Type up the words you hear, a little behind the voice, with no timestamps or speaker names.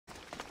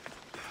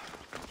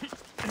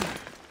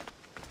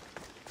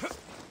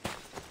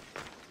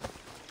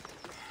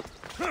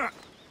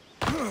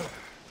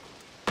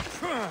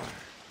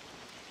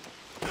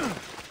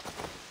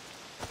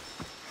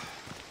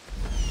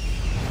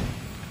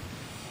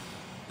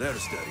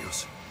There's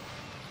Darius.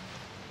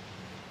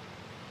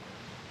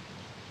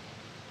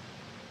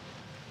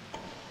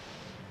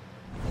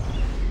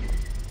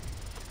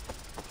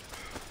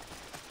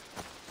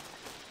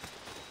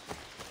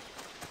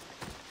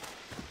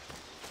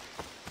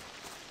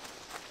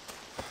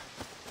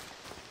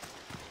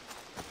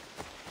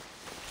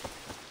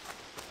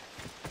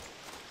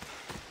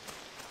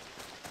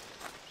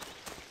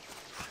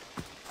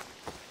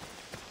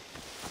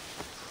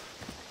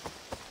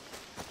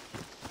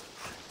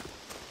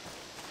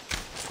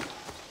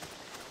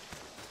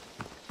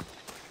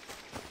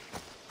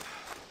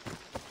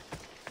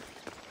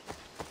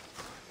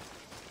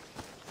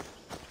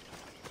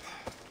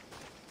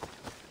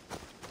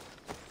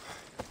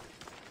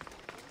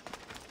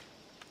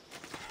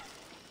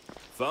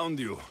 Found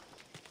you.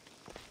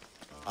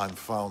 I'm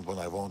found when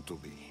I want to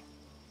be.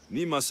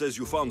 Nima says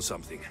you found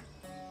something.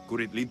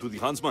 Could it lead to the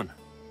huntsman?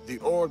 The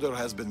Order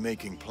has been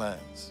making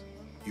plans.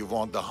 You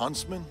want the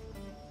huntsman?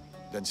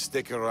 Then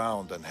stick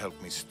around and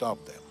help me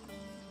stop them.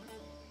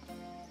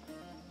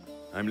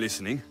 I'm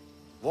listening.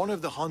 One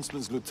of the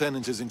huntsman's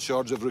lieutenants is in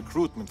charge of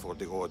recruitment for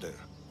the Order,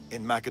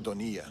 in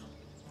Macedonia.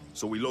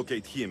 So we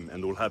locate him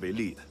and we'll have a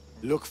lead.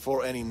 Look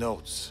for any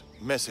notes,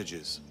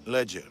 messages,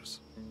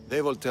 ledgers.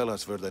 They will tell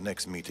us where the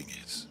next meeting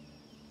is.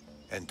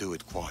 And do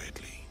it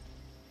quietly.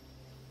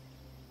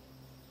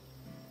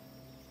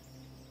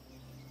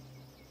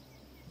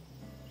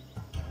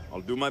 I'll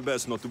do my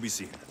best not to be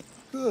seen.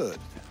 Good.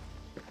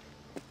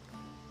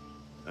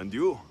 And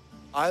you?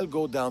 I'll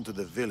go down to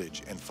the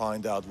village and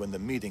find out when the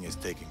meeting is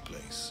taking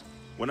place.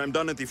 When I'm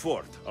done at the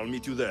fort, I'll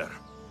meet you there.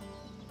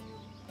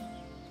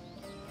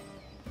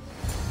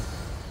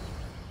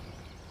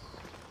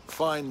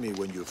 Find me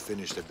when you've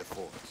finished at the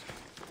fort.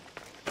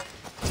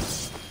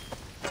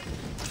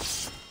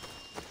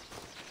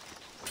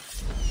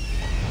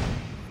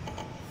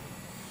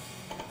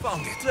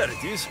 Found it. There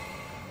it is.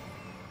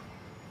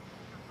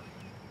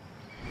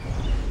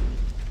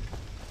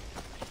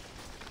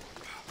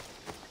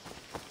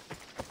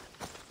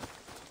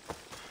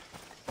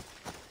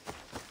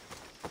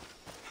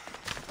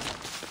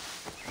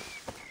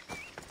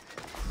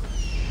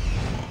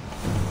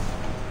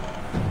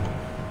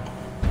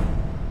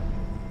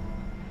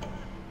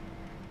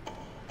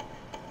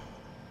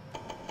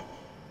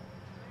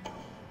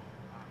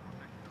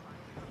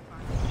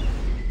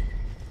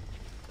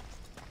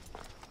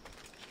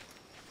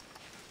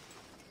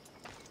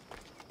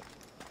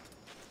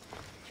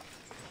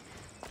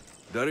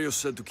 Darius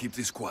said to keep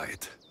this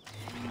quiet.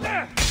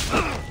 The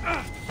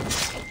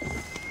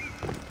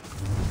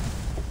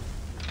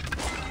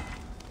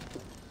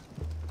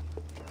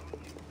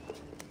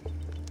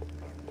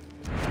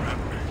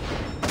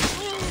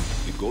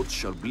goat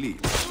shall bleed,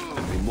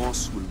 and the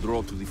moss will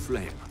draw to the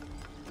flame.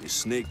 The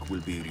snake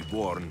will be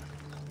reborn.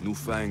 New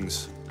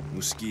fangs,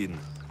 new skin,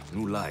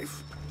 new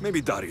life.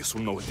 Maybe Darius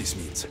will know what this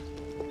means.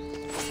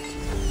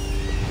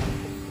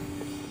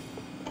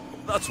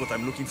 That's what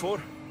I'm looking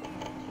for.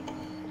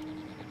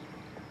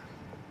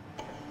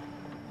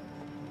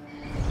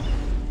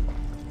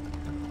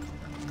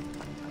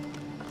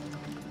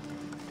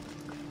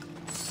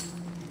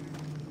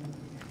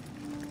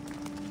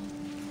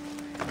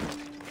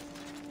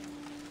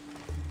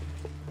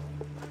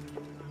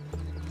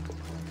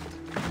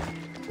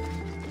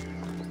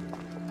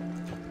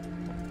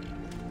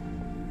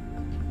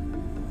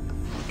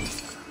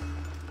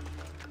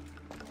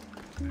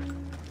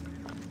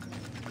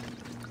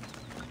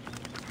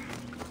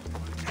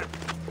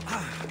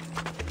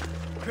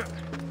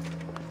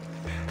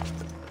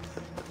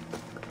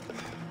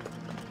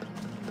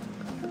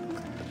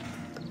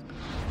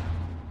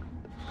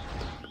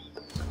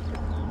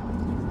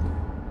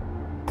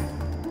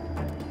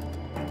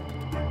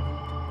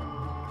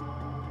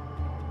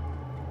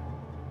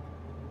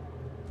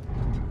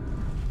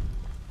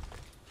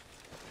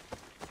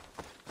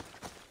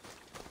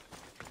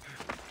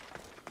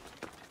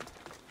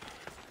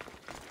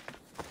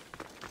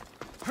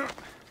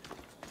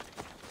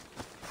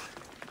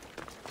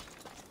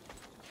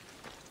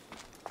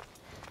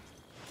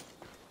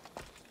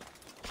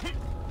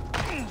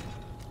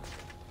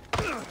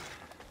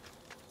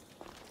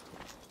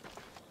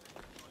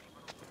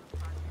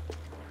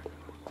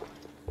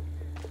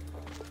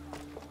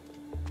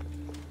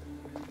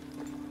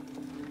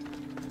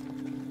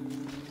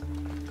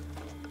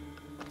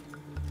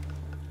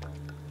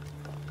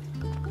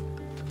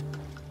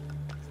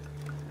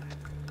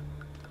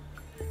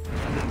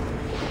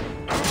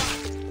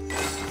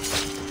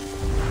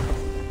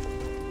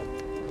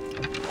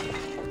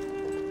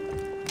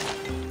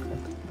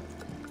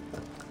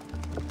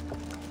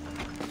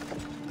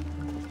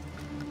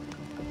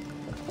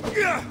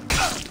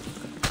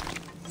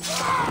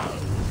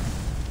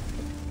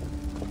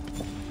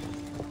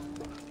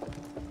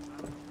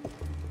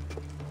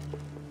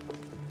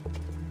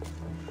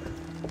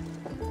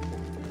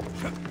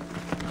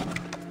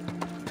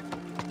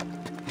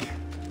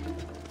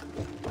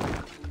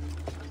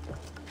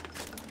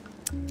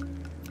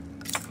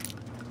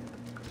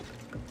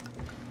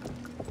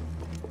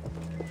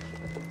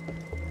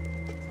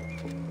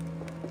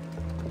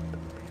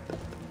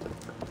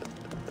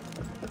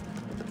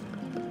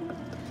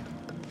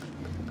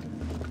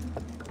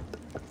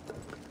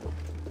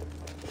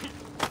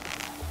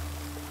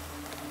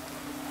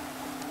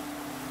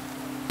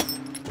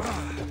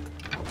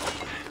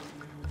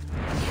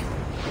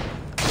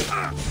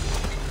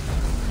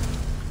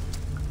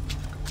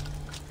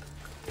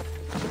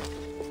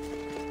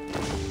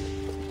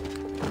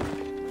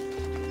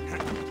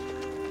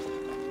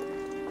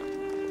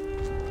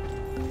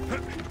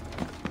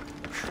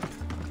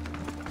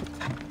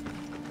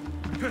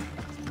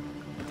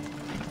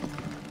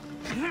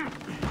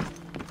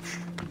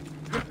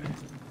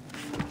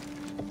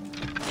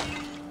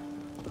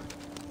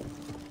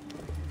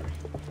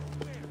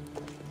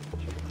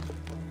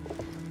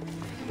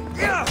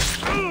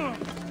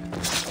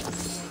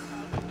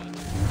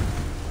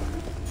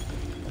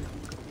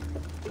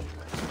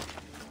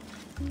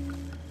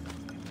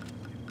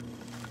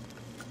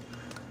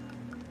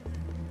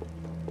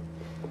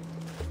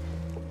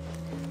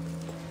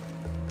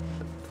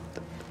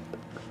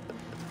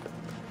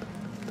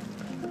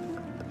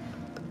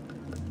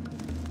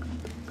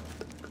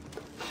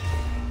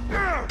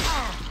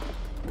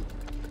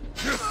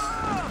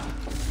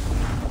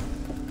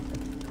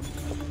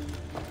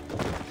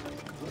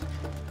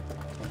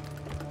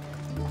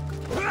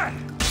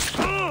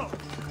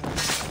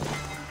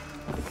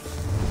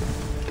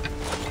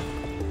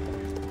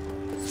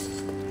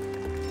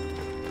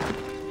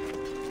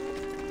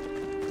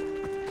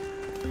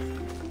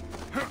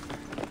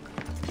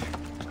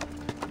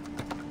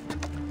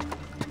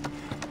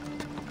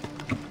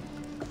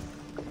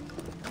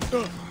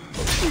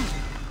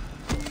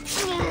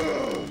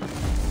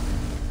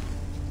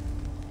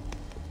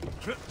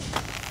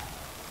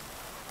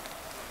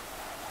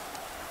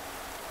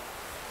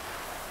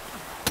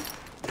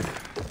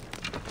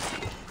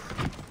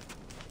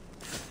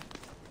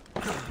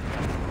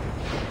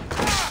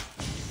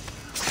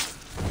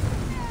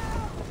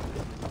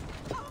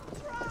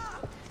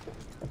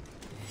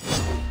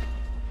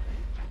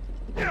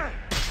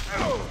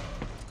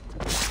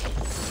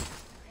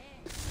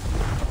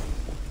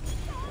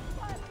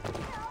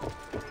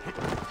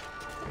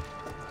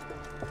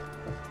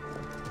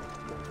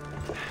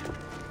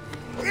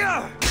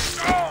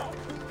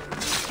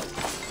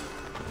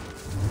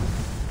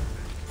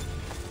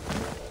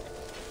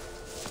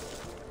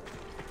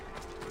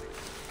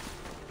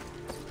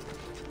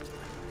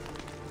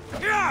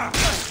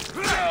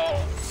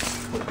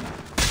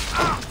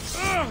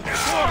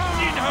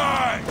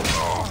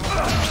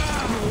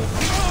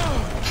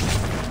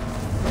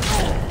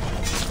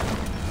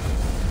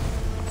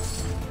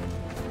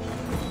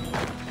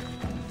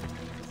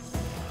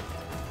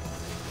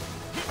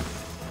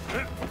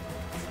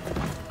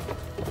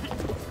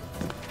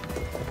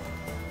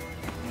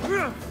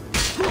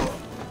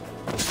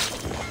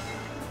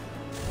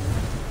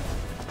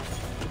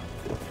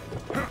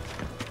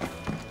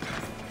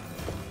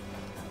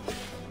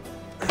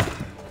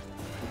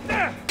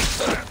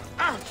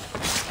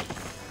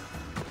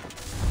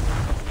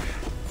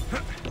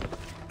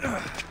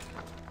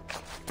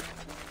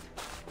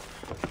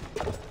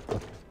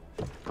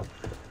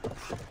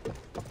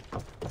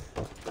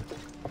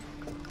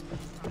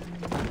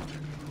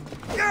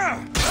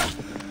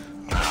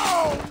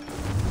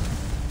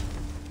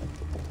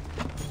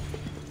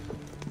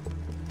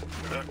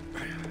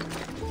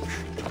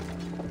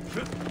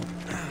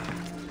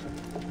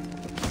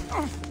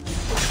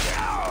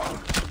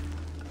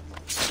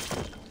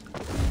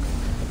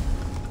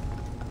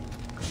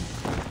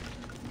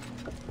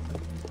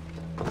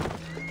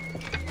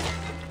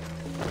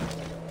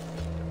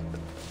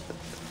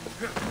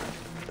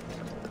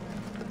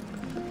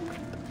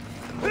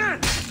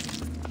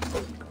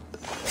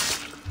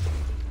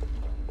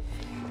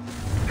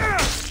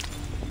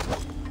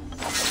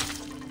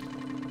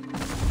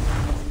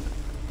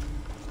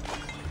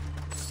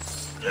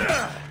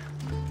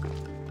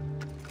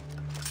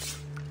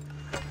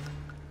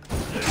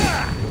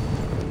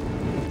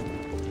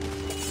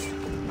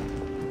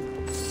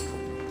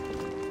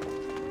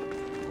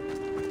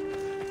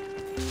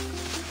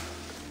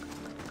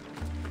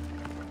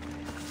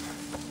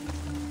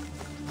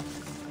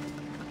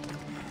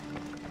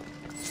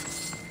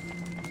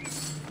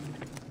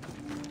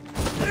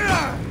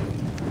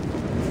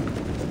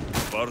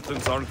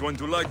 Spartans aren't going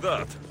to like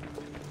that.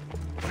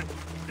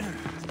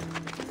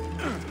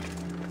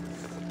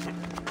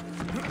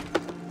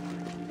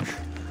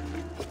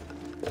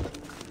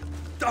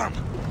 Damn!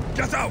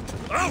 Get out!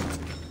 Out!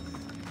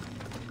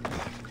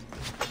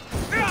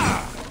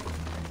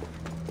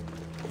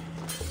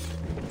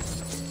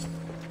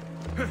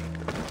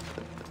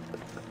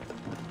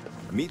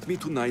 Meet me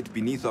tonight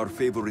beneath our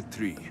favorite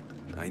tree.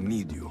 I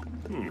need you.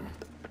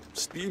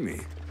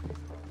 Steamy.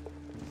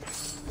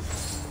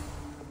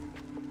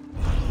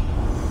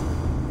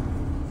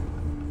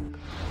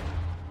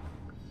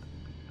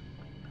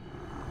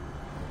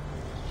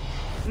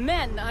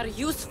 Men are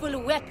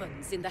useful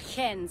weapons in the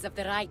hands of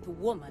the right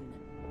woman.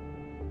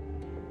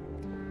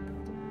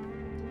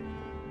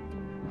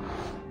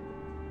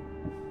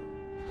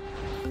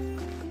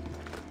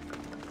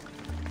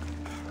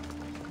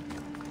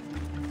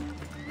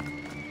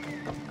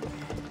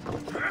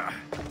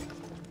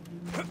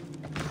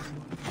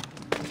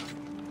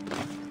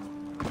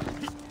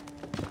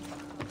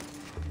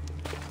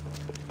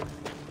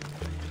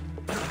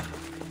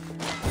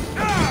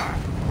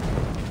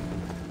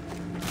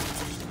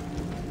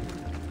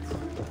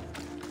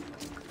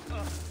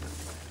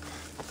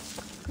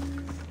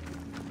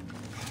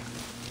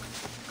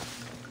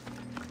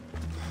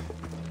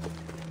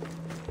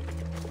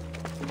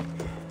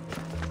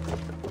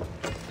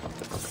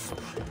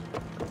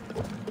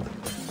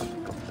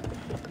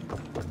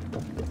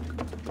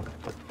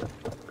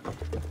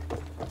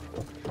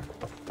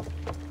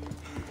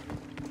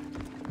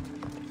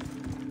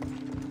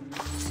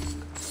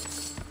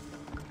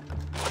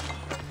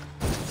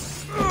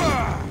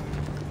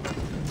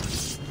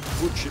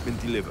 Good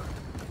shipment delivered.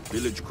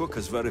 Village cook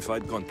has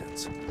verified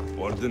contents.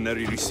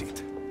 Ordinary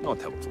receipt.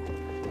 Not helpful.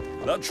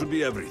 That should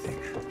be everything.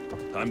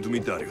 Time to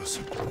meet Darius.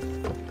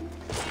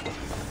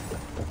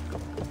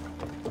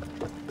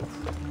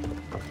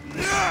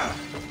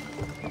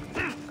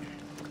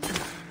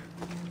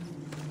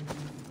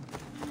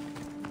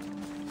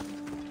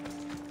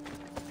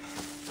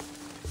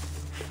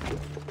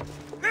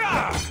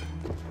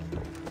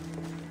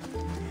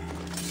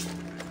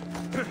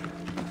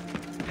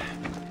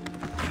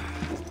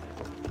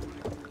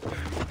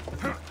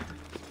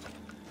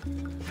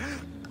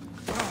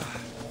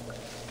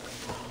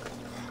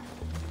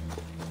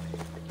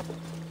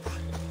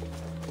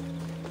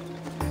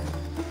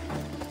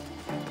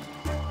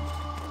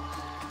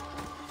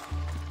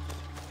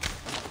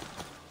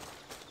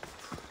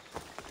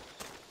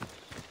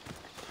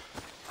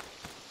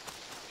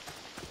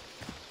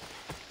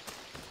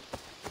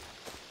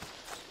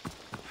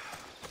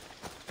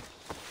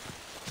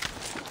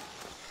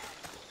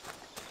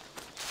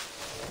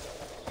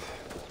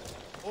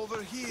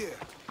 Over here.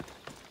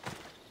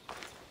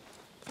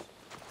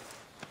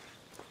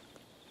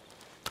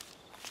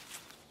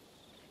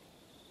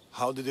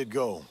 How did it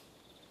go?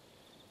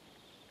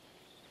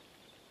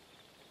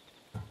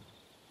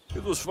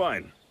 It was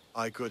fine.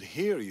 I could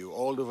hear you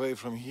all the way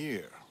from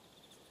here.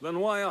 Then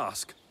why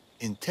ask?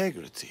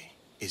 Integrity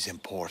is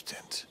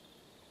important.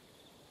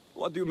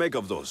 What do you make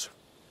of those?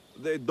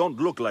 They don't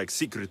look like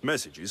secret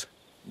messages.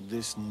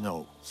 This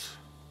note.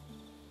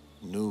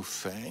 New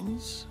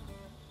fangs?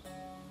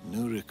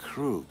 New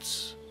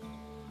recruits.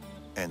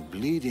 And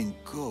bleeding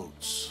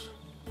goats.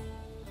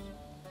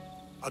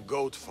 A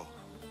goat farm.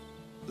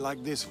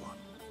 Like this one.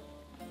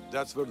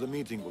 That's where the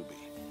meeting will be.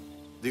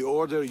 The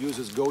Order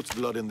uses goat's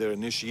blood in their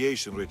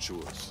initiation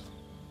rituals.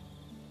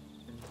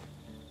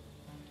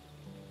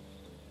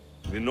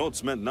 The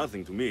notes meant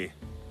nothing to me.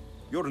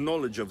 Your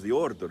knowledge of the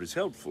Order is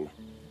helpful.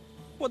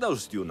 What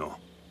else do you know?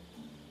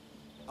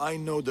 I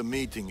know the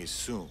meeting is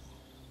soon.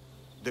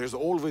 There's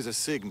always a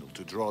signal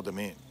to draw them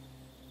in.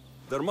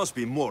 There must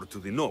be more to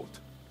the note.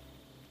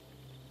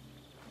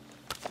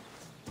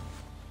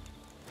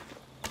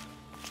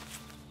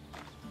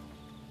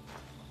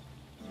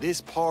 This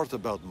part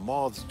about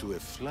moths to a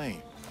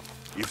flame.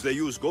 If they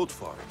use goat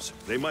farms,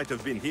 they might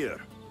have been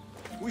here.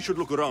 We should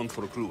look around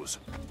for clues.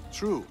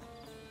 True.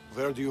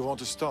 Where do you want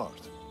to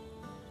start?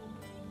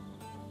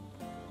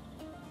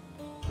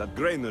 That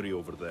granary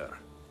over there.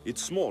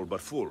 It's small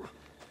but full.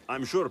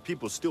 I'm sure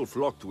people still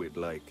flock to it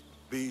like...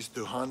 Bees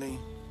to honey?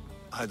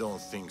 I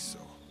don't think so.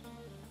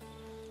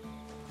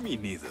 Me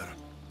neither.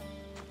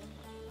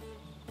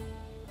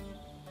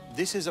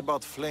 This is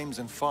about flames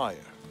and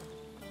fire.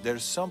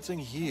 There's something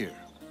here.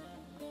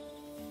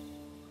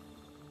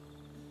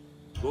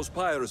 Those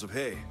pyres of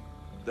hay.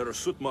 There are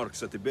soot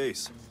marks at the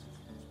base.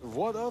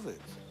 What of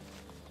it?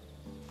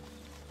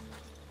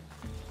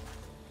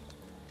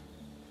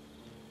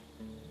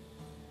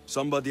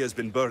 Somebody has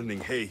been burning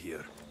hay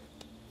here.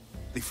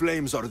 The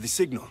flames are the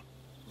signal.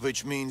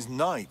 Which means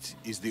night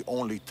is the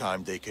only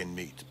time they can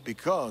meet,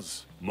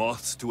 because...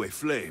 Moths to a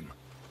flame.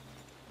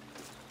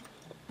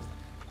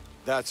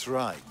 That's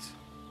right.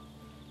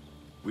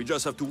 We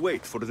just have to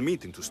wait for the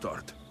meeting to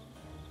start.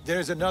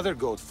 There's another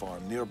goat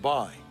farm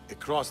nearby,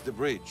 across the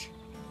bridge.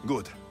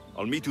 Good.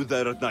 I'll meet you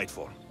there at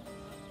nightfall.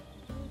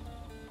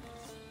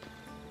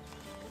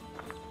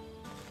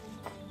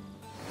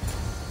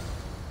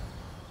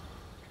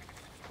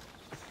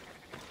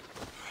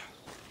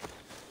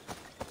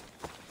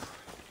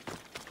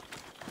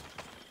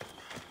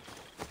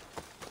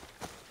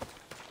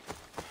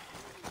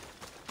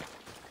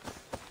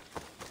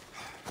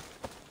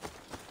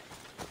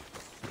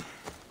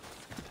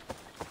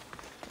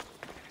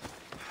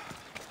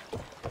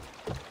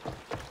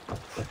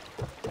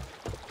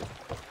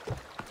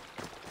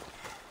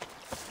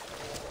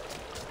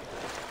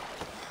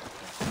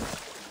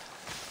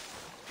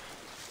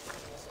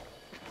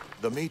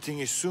 The meeting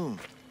is soon.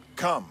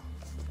 Come.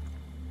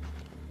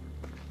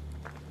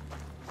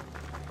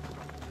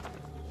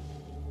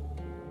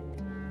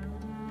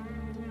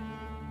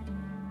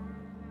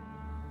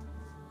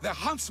 The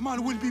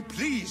huntsman will be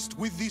pleased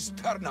with this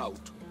turnout.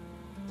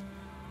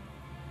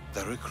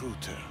 The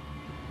recruiter.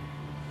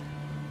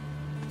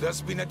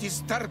 There's been a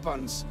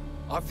disturbance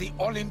of the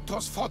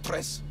Olintos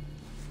fortress.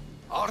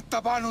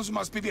 Artabanus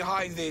must be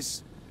behind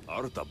this.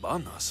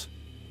 Artabanas?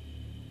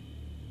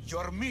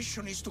 Your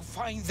mission is to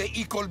find the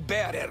equal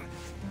bearer.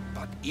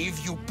 But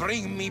if you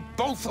bring me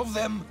both of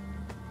them,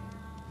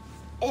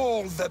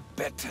 all the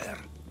better.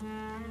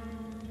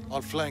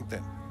 I'll flank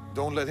them.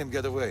 Don't let him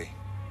get away.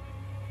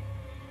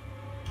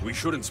 We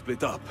shouldn't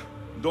split up.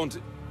 Don't...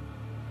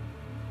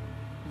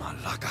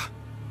 Malaka.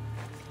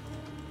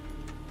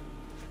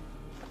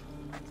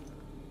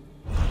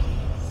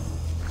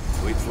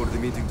 Wait for the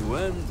meeting to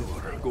end,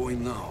 or go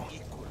in now?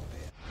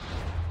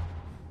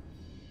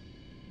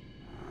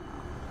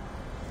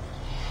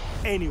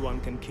 Anyone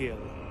can kill.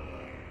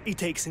 It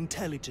takes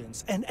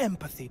intelligence and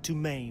empathy to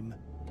maim.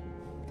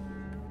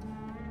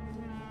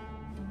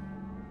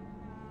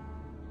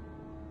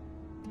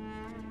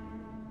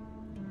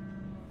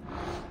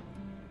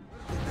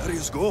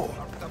 Darius go?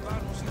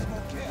 Artabanus is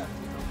more care.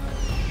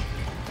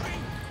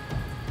 Drink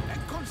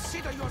and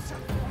consider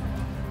yourself.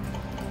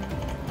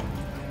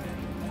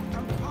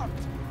 Put part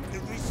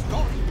in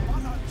restoring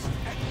balance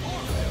and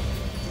order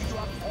to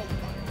your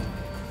homeland.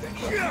 The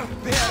evil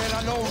bearer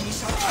alone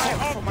is absent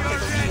from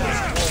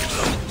Macedonia's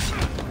walls.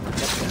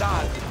 The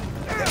blood,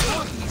 the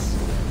bodies,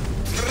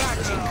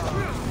 tragic.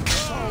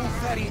 So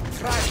very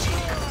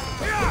tragic.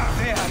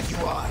 There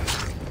you are.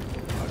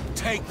 I'll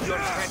take your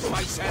head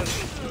myself.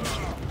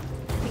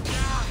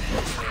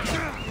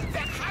 The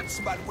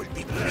huntsman will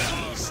be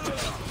pleased.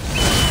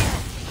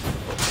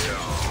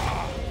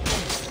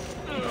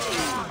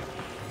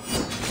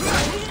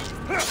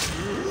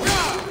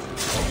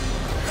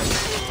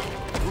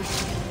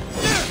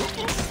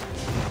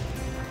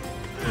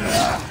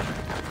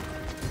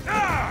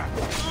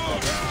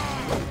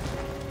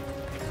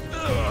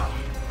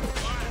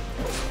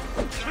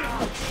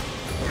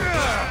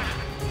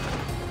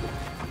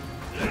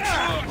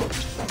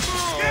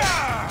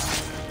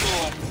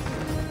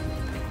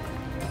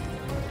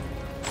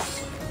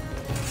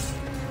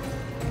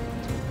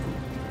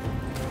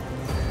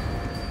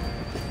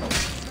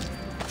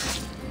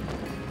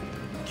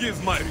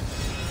 Give my...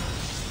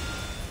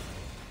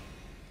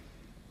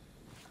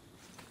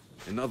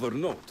 Another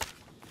note.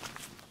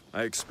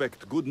 I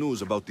expect good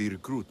news about the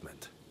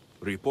recruitment.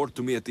 Report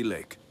to me at the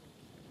lake.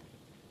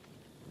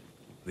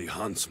 The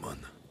huntsman.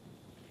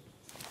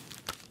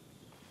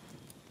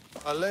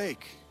 A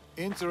lake.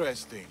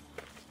 Interesting.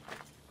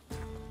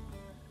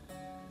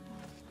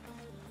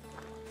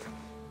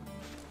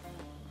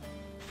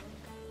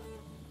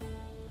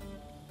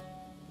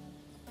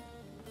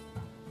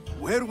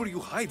 Where were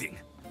you hiding?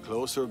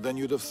 Closer than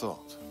you'd have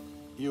thought.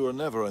 You were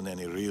never in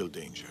any real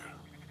danger.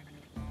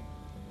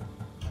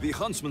 The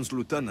huntsman's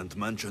lieutenant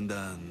mentioned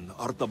an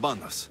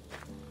Artabanus.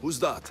 Who's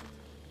that?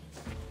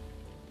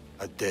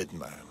 A dead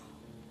man.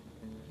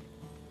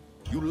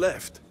 You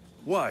left.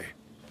 Why?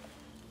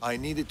 I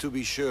needed to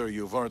be sure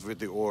you weren't with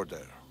the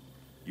Order.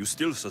 You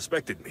still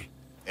suspected me.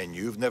 And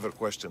you've never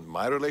questioned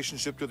my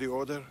relationship to the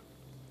Order?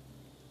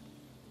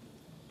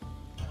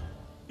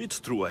 It's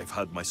true I've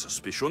had my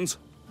suspicions.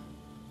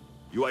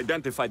 You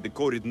identified the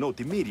coded note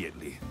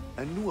immediately,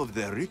 and knew of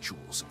their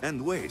rituals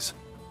and ways.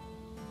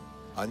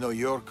 I know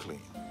you're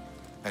clean,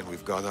 and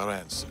we've got our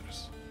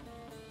answers.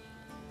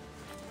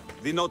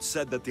 The note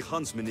said that the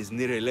huntsman is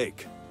near a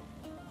lake.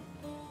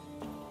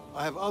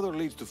 I have other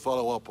leads to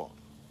follow up on,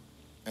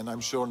 and I'm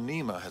sure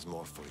Nima has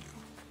more for you.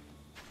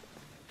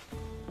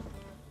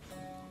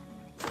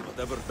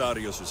 Whatever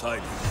Darius is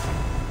hiding,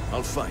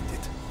 I'll find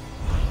it.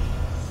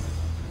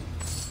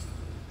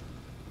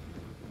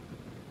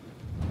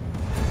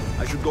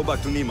 I should go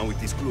back to Nima with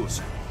these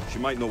clues. She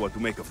might know what to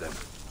make of them.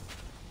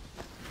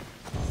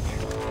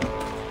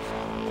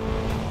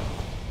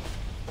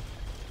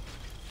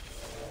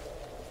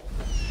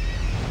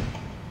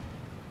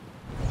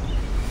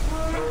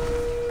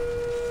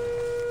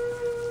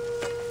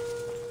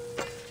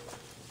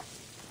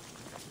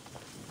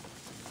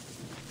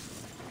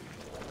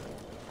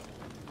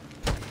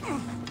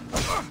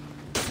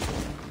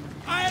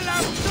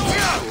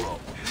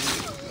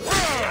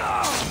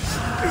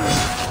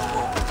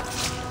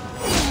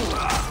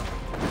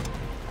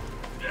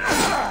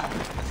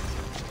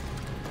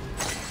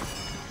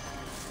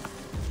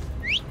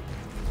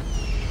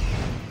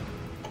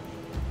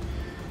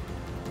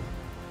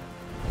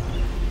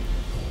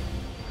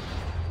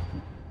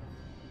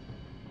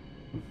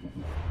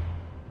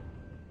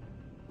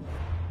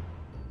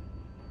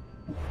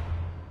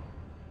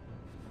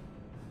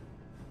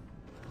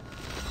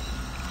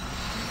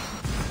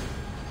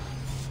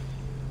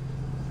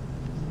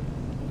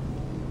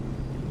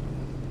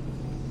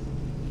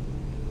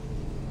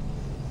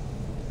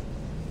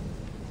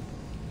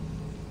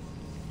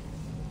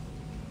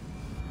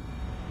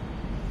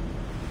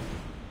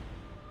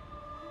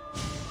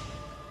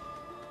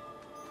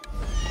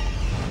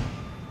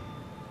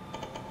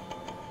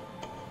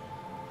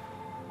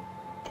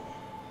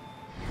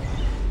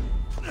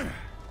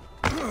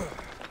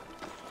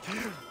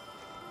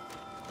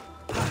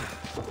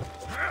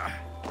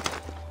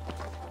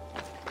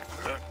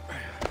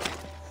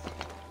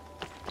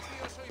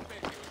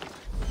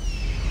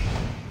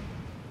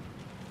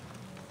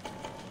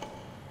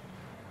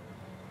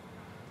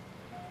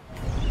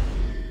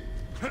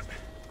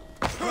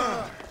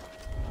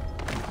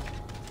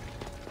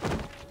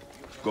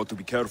 Got to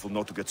be careful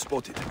not to get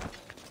spotted.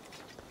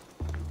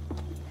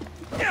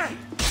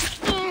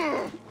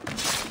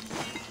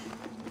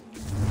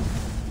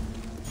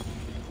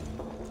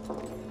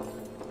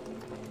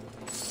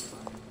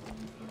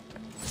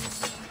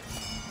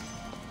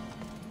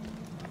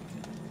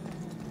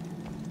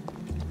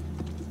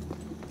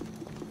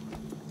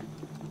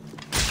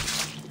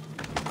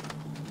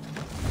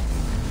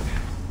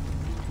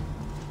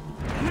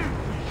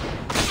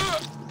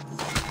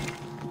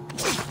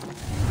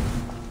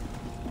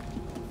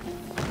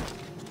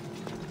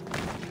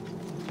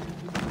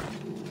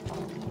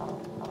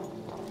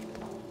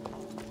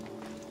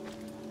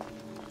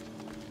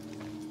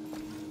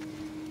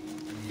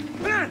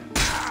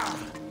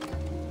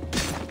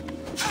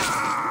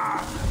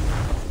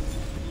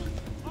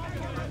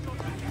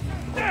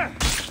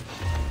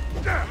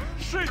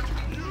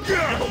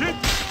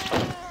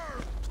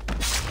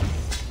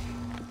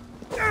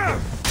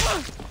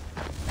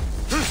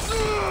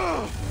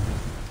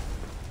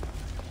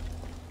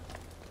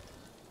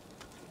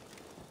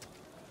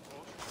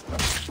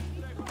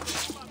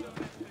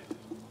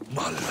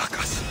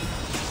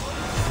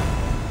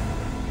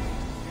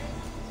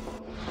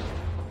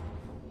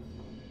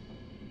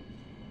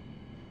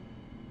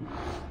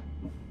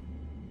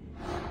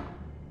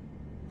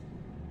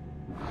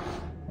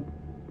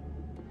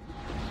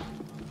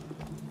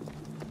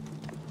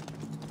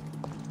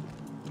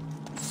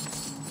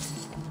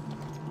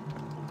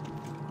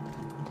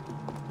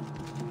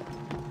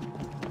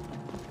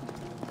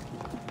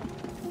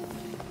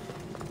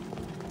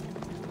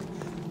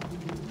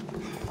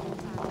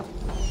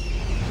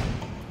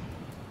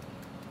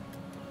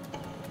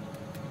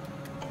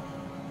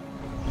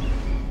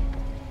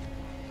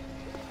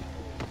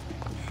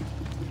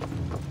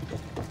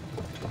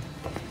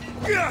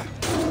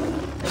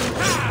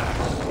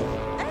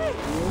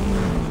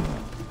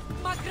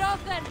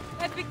 Macrofen,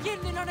 and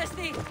begin in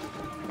honesty.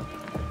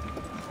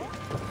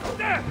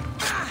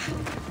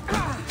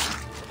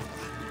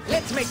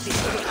 Let's make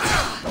this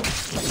quick.